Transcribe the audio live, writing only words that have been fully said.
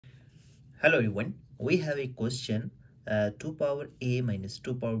Hello everyone, we have a question 2 power a minus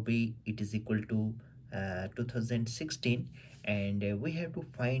 2 power b it is equal to 2016, and we have to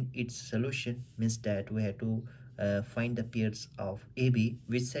find its solution. Means that we have to find the pairs of ab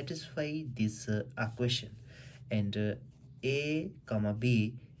which satisfy this equation, and a comma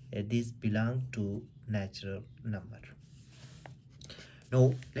b these belong to natural number.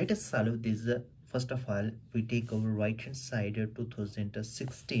 Now let us solve this. First of all, we take our right hand side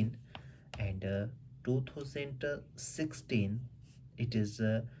 2016, and 2016 it is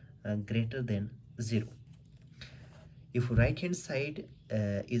greater than 0. If right hand side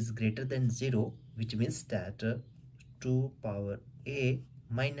is greater than 0, which means that 2 power a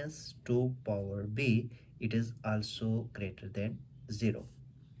minus 2 power b it is also greater than 0.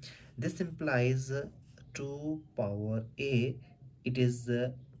 This implies 2 power a it is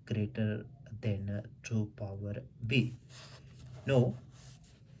greater than 2 power b. Now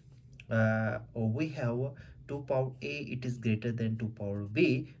we have 2 power a it is greater than 2 power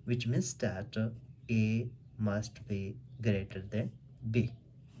b, which means that a must be greater than b.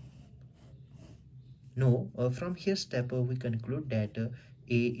 Now from here step we conclude that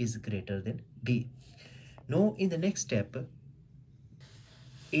a is greater than b. Now in the next step,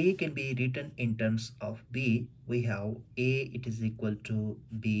 a can be written in terms of b. We have a it is equal to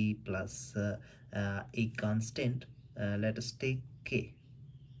b plus a constant. Let us take k,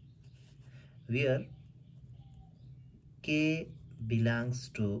 where k belongs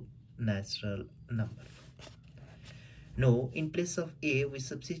to natural number. Now in place of a we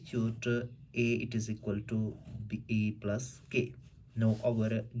substitute a it is equal to b plus k. Now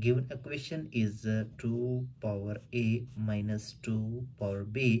our given equation is 2 power a minus 2 power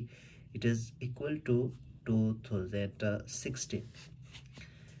b it is equal to 2016.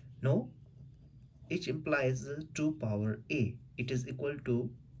 Now it implies 2 power a it is equal to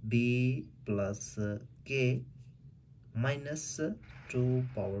b plus k minus 2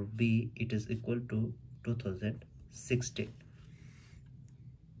 power b it is equal to 2016.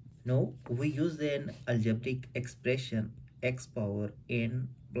 Now we use an algebraic expression x power n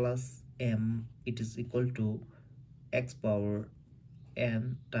plus m it is equal to x power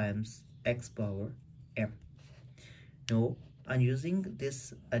n times x power m. Now on using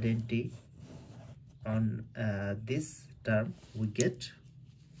this identity on this term, we get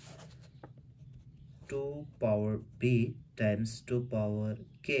 2 power b times 2 power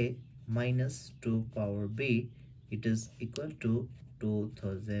k minus 2 power b it is equal to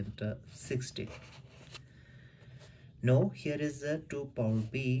 2016. Now here is 2 power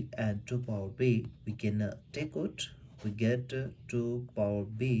b and 2 power b. We can take out. We get 2 power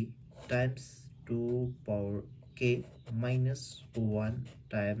b times 2 power k minus 1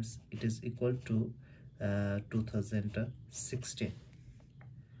 times it is equal to 2016.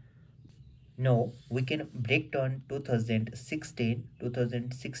 Now we can break down 2016.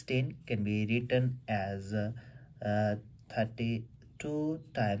 2016 can be written as 32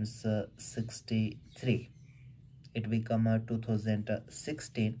 times 63. It become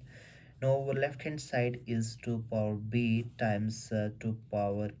 2016. Now our left hand side is 2 power b times 2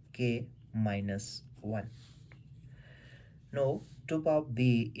 power k minus 1. Now 2 power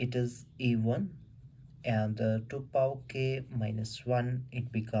b it is e1, and 2 power k minus 1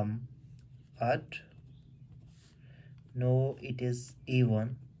 it become odd. No, it is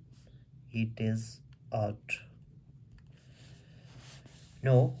even, it is odd.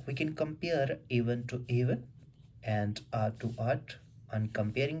 Now we can compare even to even and odd to odd. On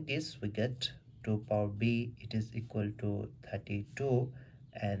comparing this, we get 2 power b it is equal to 32,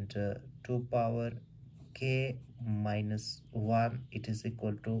 and 2 power k minus 1 it is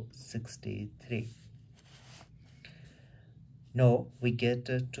equal to 63. Now we get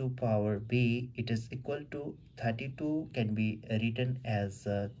 2 power b it is equal to 32 can be written as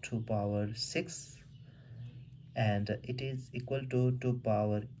 2 power 6, and it is equal to 2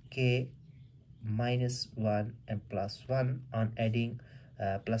 power k minus 1 and plus 1. On adding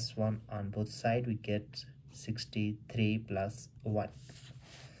plus 1 on both sides, we get 63 plus 1.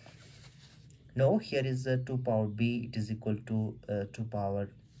 Now here is 2 power b it is equal to 2 power,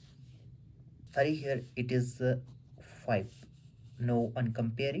 sorry, here it is 5. Now on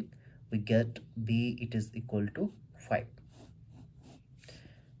comparing, we get b it is equal to 5.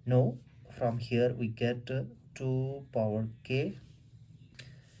 Now from here we get 2 power k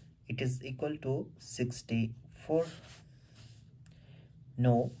it is equal to 64.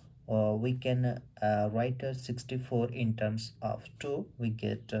 Now we can write 64 in terms of 2. We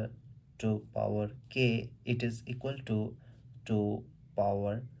get 2 power k it is equal to 2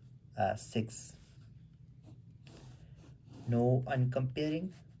 power 6. Now on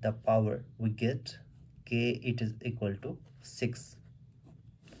comparing, the power, we get k it is equal to 6.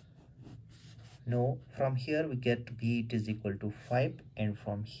 Now from here we get b it is equal to 5, and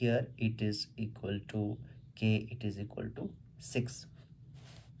from here it is equal to k it is equal to 6.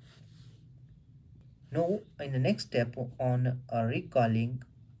 Now in the next step on recalling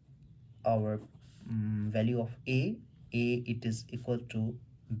our value of a it is equal to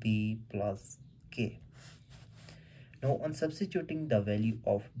b plus k. Now on substituting the value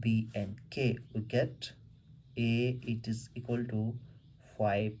of b and k, we get a it is equal to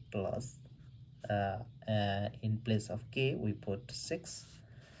 5 plus in place of k we put 6,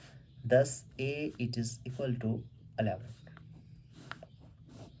 thus a it is equal to 11.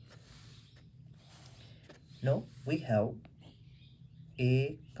 Now we have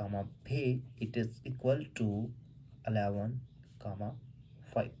a comma b it is equal to 11 comma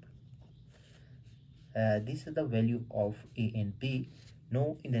 5. This is the value of a and b.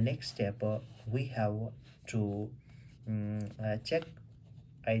 Now in the next step we have to check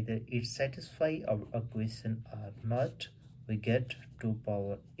either it satisfy our equation or not. We get 2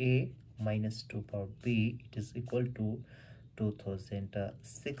 power a minus 2 power b it is equal to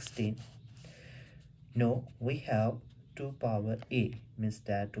 2016. Now we have 2 power a means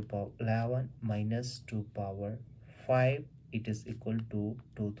that 2 power 11 minus 2 power 5 it is equal to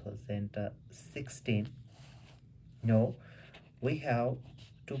 2016. Now we have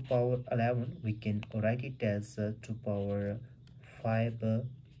 2 power 11, we can write it as 2 power 5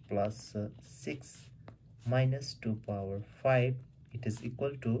 plus 6 minus 2 power 5 it is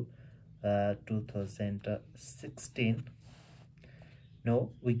equal to 2016. Now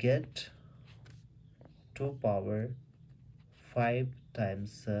we get 2 power 5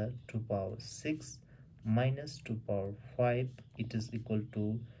 times 2 power 6 minus 2 power 5 it is equal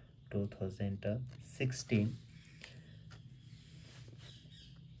to 2016.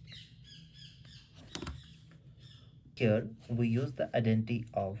 Here we use the identity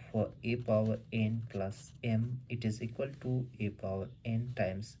of a power n plus m it is equal to a power n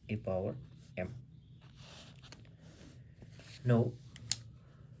times a power m. Now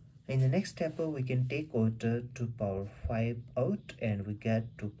in the next step we can take out 2 power 5 out and we get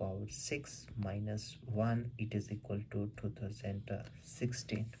 2 power 6 minus 1 it is equal to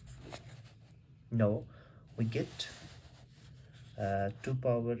 2016. Now we get 2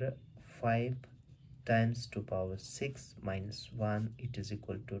 power 5 times 2 power 6 minus 1 it is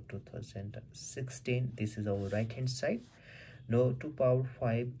equal to 2016. This is our right hand side. Now 2 power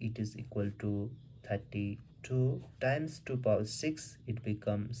 5 it is equal to 32 times 2 power 6 it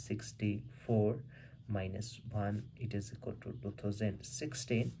becomes 64 minus 1 it is equal to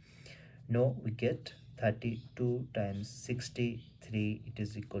 2016. Now we get 32 times 63 it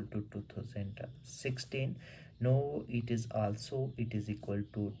is equal to 2016. Now it is equal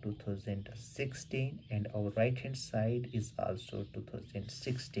to 2016 and our right hand side is also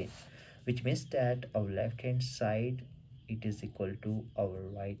 2016, which means that our left hand side it is equal to our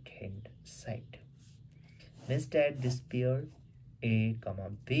right hand side. Means that this pair a comma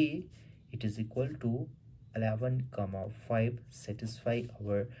b it is equal to 11 comma 5 satisfy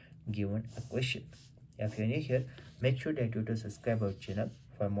our given equation. If you are new here, make sure that you to subscribe our channel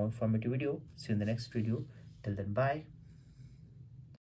for more informative video. See you in the next video. Till then, bye.